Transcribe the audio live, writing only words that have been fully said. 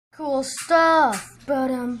Cool stuff.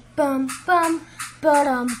 Ba-dum bum bum.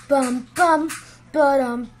 Ba-dum bum bum.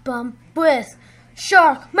 Ba-dum bum with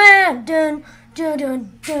Sharkman. Dun dun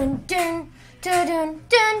dun dun dun dun dun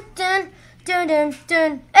dun dun dun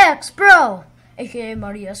dun X-Bro, aka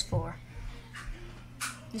Marty S4.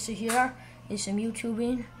 This is here is some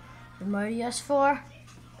YouTubing with Marty S4.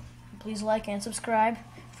 Please like and subscribe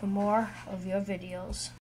for more of your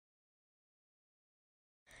videos.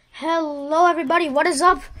 Hello everybody, what is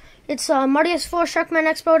up? It's Marty S4, Sharkman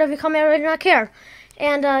X-Bro, whatever you call me, I really do not care.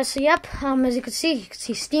 And so yep, as you can see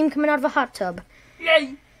steam coming out of a hot tub.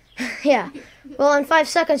 Yay! Yeah. Well, in 5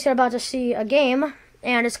 seconds you're about to see a game,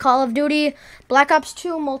 and it's Call of Duty Black Ops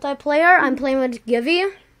 2 multiplayer. I'm playing with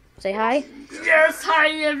Guivi. Say hi. Yes, hi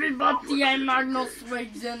everybody, I'm Magnus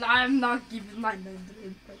Riggs and I'm not giving my name.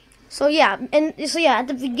 So yeah, at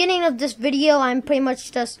the beginning of this video, I'm pretty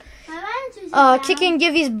much just kicking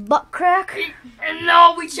Givi's butt crack. And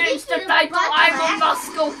now we changed the title. I will not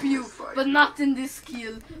scope you, but not in this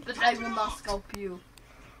skill. But I will not scope you.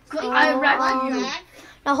 I wreck you.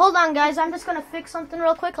 Now hold on, guys. I'm just gonna fix something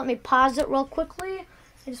real quick. Let me pause it real quickly.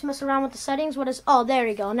 I just mess around with the settings. What is? Oh, there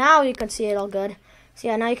you go. Now you can see it all good. So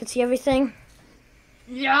yeah, now you can see everything.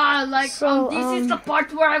 Yeah, like so, this is the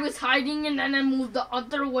part where I was hiding, and then I moved the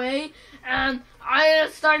other way, and I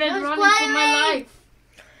started running for my life.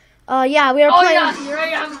 Yeah, we were playing. Yeah, here I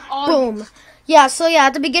am. Boom. Yeah, so yeah,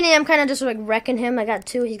 at the beginning I'm kind of just like wrecking him. I got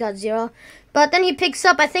 2, he got 0. But then he picks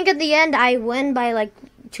up. I think at the end I win by like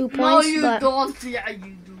 2 points. No, you but don't. Yeah,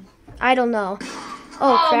 you do. I don't know.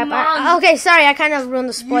 Oh crap. Okay, sorry, I kind of ruined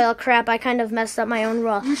the spoil. Crap, I kind of messed up my own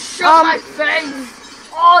rule. You shot my face.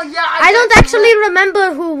 Oh yeah. I don't actually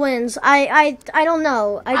remember who wins. I don't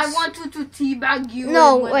know. I want to teabag you.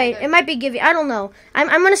 No, wait. It might be Givi. I don't know. I'm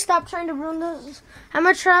gonna stop trying to ruin this. I'm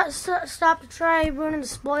gonna stop to try ruining the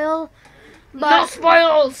spoil. But no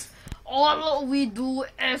spoils. All we do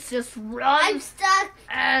is just run. I'm stuck.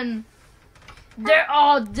 And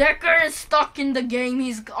Decker is stuck in the game.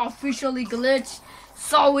 He's officially glitched.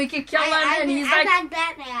 So we can kill him, and he's like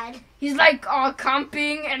Batman. He's like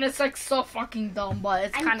camping, and it's like so fucking dumb, but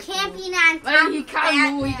it's kind of cool. Camping on Like he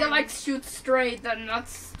can't move, he can like shoot straight, and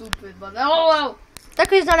that's stupid. But oh well.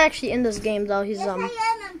 Decker's not actually in this game though. He's Yes, I am.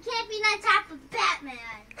 I'm camping on top of Batman.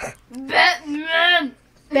 Batman.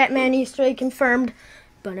 Batman Easter egg confirmed.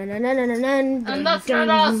 And that's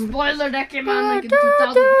not a spoiler that came out like in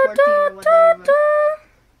 2014 or whatever.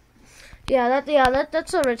 Yeah,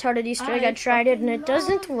 that's a retarded Easter egg. I tried it and it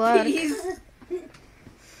doesn't work.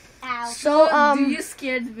 So you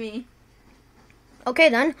scared me. Okay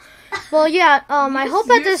then. Well, yeah. I hope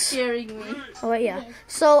that this. Scaring me. Oh wait, yeah.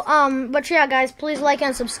 So but yeah, guys, please like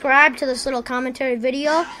and subscribe to this little commentary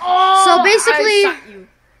video. Oh, so basically, I shot you.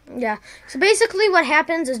 Yeah. So basically, what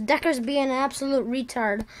happens is Decker's being an absolute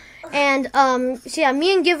retard, and so yeah,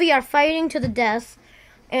 me and Givi are fighting to the death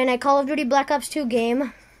in a Call of Duty Black Ops 2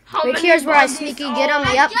 game. Right here's where I sneaky get him.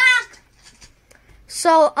 Yep.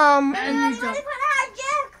 So I'm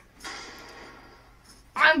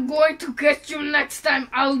going to get you next time.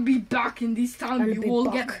 I'll be back in this town. You will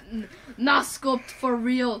get not scoped for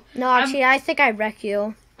real. No, actually, I think I wreck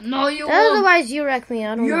you. No, you won't. Otherwise, you wreck me.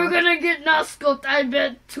 I don't know. You're gonna get not scoped. I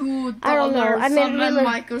bet $2 I don't know. I mean, on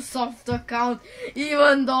my Microsoft account,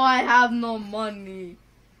 even though I have no money.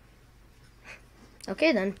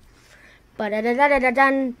 Okay then.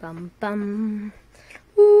 Ba-da-da-da-da-dun, bum bum.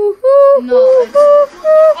 No.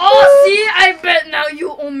 Oh, see, I bet now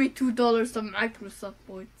you owe me $2 of Microsoft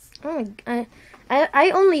points. Oh,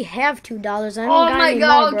 I only have $2. I don't Oh got my any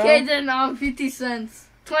god! more, Okay, bro. then 50 cents,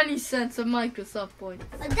 20 cents of Microsoft points.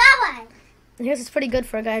 That I guess it's pretty good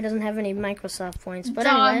for a guy who doesn't have any Microsoft points. But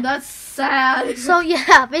John, anyway. that's sad. So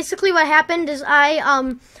yeah, basically what happened is me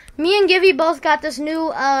and Givi both got this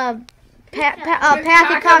new pack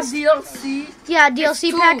it costs DLC. Yeah,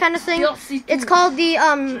 DLC pack kind of thing. DLC It's called the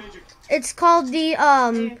 115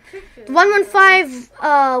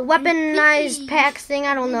 weaponized pack thing.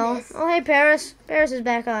 I don't know. Oh hey Paris is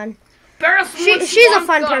back on. Paris She's a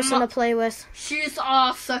fun person to play with. She's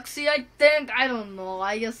sexy, I think. I don't know.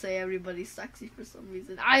 I just say everybody's sexy for some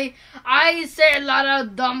reason. I say a lot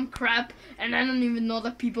of dumb crap, and I don't even know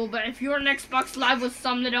the people. But if you're on Xbox Live with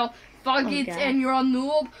some little faggot and you're a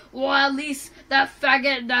noob, well, at least that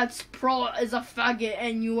faggot that's pro is a faggot,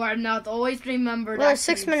 and you are not. Always remember that. Well, there's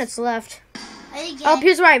 6 minutes left. I Oh,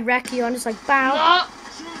 here's where I wreck you. I'm just like bow. No.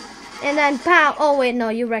 And then pow. Oh wait, no,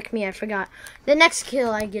 you wrecked me. I forgot. The next kill,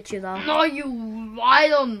 I get you though. No, I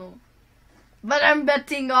don't know. But I'm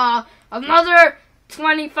betting another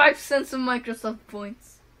 25 cents of Microsoft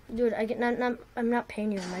points. Dude, I'm not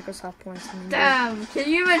paying you in Microsoft points. I mean, Damn, can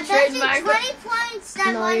you even I trade bet you my... 20 points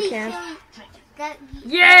that No, money you can't.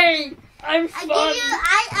 Yay! I'm I fun. give you,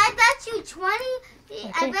 I bet you 20,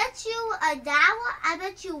 Okay. I bet you $1, I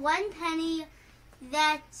bet you 1 penny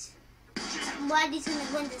that Marty's gonna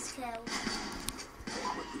win this kill.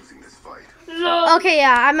 No. Okay,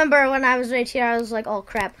 yeah, I remember when I was right here, I was like, oh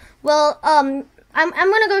crap. Well, I'm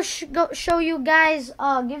gonna go show you guys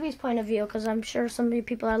Gibby's point of view, because I'm sure some of you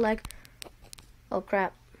people are like, oh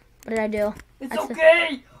crap, what did I do? It's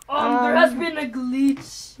okay. There has been a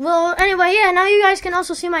glitch. Well, anyway, yeah, now you guys can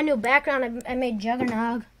also see my new background. I made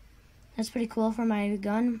Juggernog. That's pretty cool for my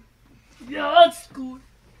gun. Yeah, that's good.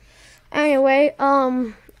 Anyway,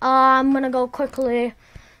 I'm gonna go quickly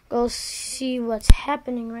go see what's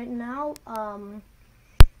happening right now.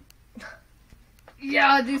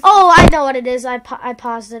 Yeah, this... Oh, I know what it is. I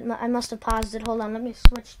paused it. I must have paused it. Hold on, let me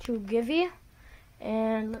switch to Givy,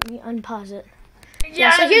 and let me unpause it.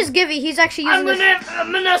 Yeah, so here's Givy. He's actually using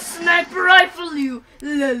I'm gonna sniper rifle you.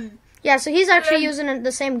 Lol. Yeah, so he's actually using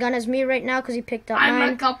the same gun as me right now because he picked up I'm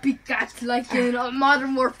mine. a copycat, like in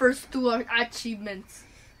Modern Warfare 2 achievements.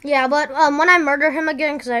 Yeah, but when I murder him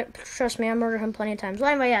again, because trust me, I murdered him plenty of times. Well,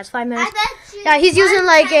 anyway, yeah, it's 5 minutes. I bet you Yeah, he's using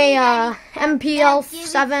like a that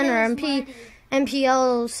MPL7 or Marty.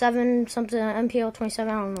 MPL7 something, MPL27. I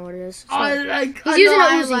don't know what it is. So, He's using a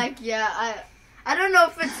Uzi. I don't know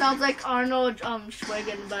if it sounds like Arnold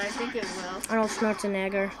Schwarzenegger, but I think it will. Arnold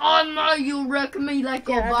Schwarzenegger. Oh no, you wreck me like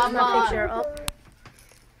Yeah, that's my Obama. picture up.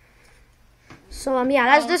 So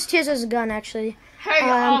yeah, this here's his gun actually. Hey,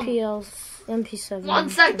 MP7.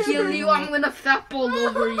 once I kill you, I'm gonna fap all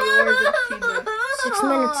over yours and Tina. 6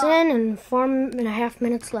 minutes in and 4.5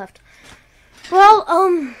 minutes left. Well,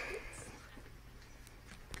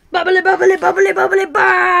 bubbly, bubbly, bubbly, bubbly,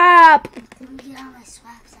 bop! Get all my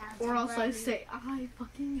swaps out. Or else I say, I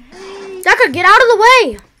fucking hate. Decker, get out of the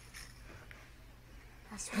way!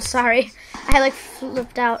 Sorry, I like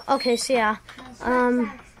flipped out. Okay, so yeah,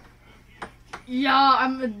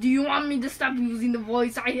 Yeah, do you want me to stop using the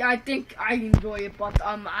voice? I think I enjoy it, but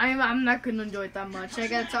I'm not gonna enjoy it that much. I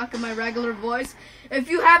gotta talk in my regular voice. If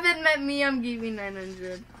you haven't met me, I'm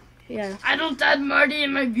guivi99. yeah. I don't add Marty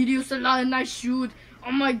in my videos a lot, and I shoot.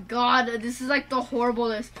 Oh my god, this is like the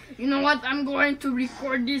horriblest. You know what? I'm going to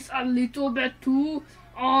record this a little bit too.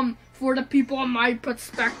 For the people on my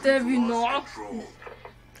perspective, you know.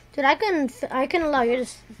 Dude, I can allow you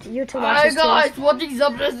to watch Hi this too. guys, what is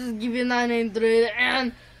up? This is guivi99,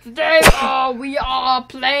 and today we are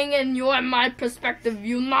playing in your and my perspective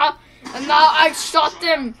view now. And now I shot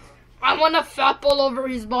him. I want to fap all over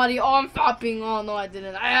his body. Oh, I'm fapping. Oh no, I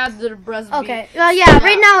didn't. I had the breast. Okay. Yeah.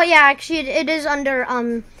 Right now, yeah. Actually, it is under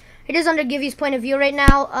Givi's point of view right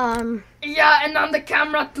now. Yeah, and on the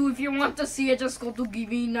camera too. If you want to see it, just go to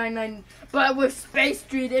guivi99. But with Space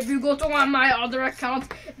Street, if you go to one of my other accounts,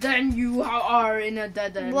 then you are in a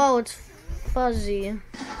dead end. Whoa, it's fuzzy.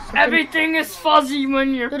 Everything is fuzzy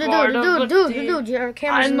when you're part of the team. Dude, your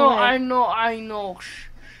camera's in the way. I know.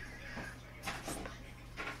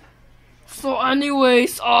 So,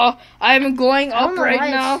 anyways, I'm going up right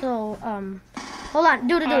now. So, hold on,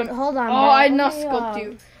 dude, hold on. Oh, I no-scoped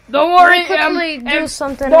you. Don't worry, do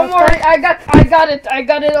something. Don't worry, I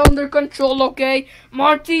got it under control. Okay,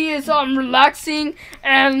 Marty is relaxing,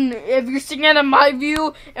 and if you're seeing it in my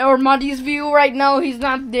view or Marty's view right now, he's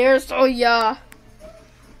not there. So yeah.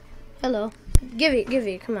 Hello,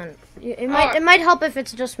 Givy, come on. It might help if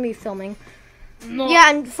it's just me filming. No. Yeah,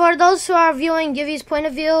 and for those who are viewing Givi's point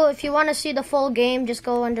of view, if you want to see the full game, just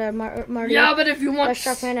go under Marty. Yeah, but if you want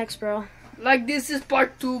Sharkman X, bro. Like this is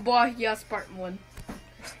part 2, but yes, part 1.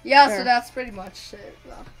 Yeah, sure. So that's pretty much it.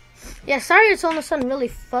 Yeah, sorry it's all of a sudden really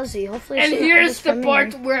fuzzy. Hopefully and it's here's the for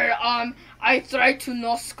part me. where I tried to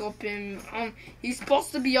no scope him. He's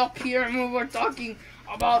supposed to be up here, and we were talking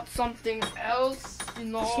about something else, you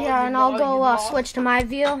know. Yeah, and I'll go switch to my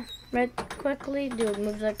view right quickly. Dude,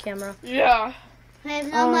 move that camera. Yeah. I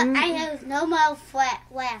have no more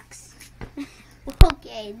wax.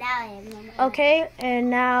 Okay, now I have no more. Okay,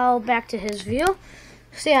 and now back to his view.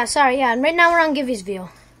 So yeah, sorry, yeah, and right now we're on Givi's view.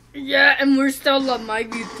 Yeah, and we're still on my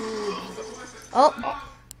view too. Oh,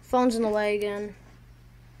 phone's in the way again.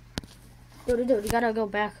 Dude, you gotta go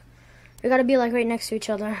back. We gotta be like right next to each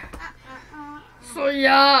other. So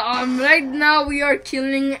yeah, right now we are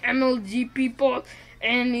killing MLG people,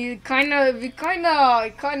 and it kinda,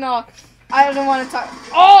 I don't want to talk.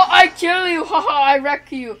 Oh, I kill you! Haha, I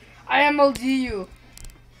wreck you. I MLG you.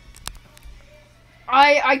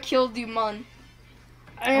 I killed you, man.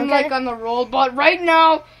 I am Okay. like on the roll, but right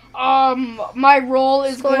now, my roll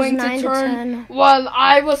is Score is going 9 to to turn 10. while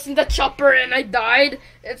I was in the chopper and I died.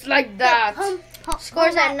 It's like that.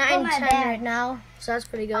 Scores at pull 9 my 10 bag. right now, so that's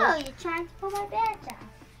pretty good. Oh, you're trying to pull my badge out.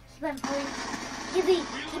 Keep on pulling.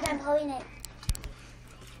 Keep on pulling it.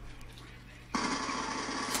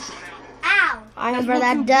 Ow! I remember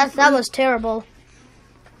that death. That was terrible.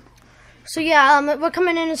 So yeah, we're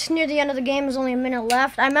coming in. It's near the end of the game. There's only a minute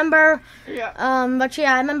left. I remember. Yeah. But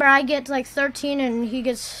yeah, I remember I get like 13 and he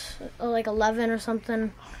gets like 11 or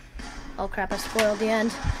something. Oh crap! I spoiled the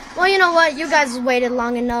end. Well, you know what? You guys waited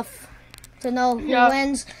long enough to know who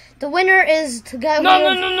wins. The winner is the guy.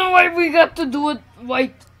 No. Wait, we got to do it.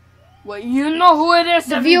 Wait. You know who it is.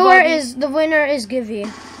 The everybody? the winner is Givy.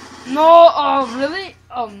 No. Oh, really?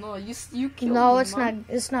 Oh no, you killed No, me, it's Mom. not.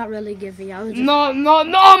 It's not really Givy. I was just. No.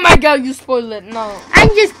 Oh my God, you spoiled it. No. I'm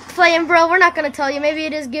just playing, bro. We're not gonna tell you. Maybe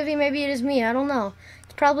it is Givy. Maybe it is me. I don't know.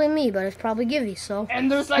 It's probably me, but it's probably Givy. So.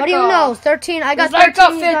 And there's like What do you know? 13. I got there's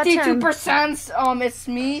 13. like You a got 10. 52%. It's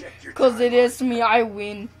me, cause it is me. I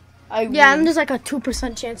win. Yeah, and there's like a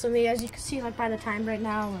 2% chance of me, as you can see, like by the time right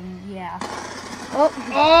now, and yeah.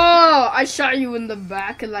 Oh, I shot you in the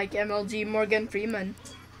back like MLG Morgan Freeman.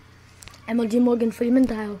 MLG Morgan Freeman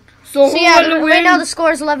style. So So who yeah, will right win? now the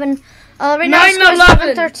score is 11. Right now the score is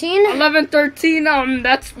 9-11. 11-13. 11-13.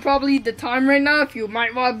 That's probably the time right now. If you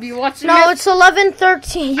might want to be watching No, it. it's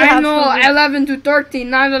 11-13. Yeah, I know, probably. 11 to 13,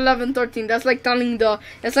 9-11-13. That's like telling the.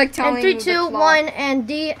 It's like telling. And 3, the 2, clock. 1, and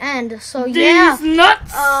the end. So yeah. These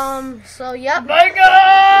nuts. So yep. Bye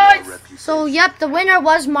guys. So yep, the winner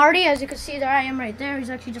was Marty. As you can see, there I am right there.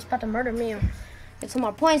 He's actually just about to murder me or get some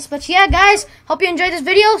more points. But yeah, guys, hope you enjoyed this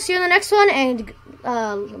video. See you in the next one, and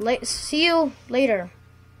see you later.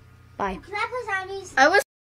 Bye. Can I put on these? I was.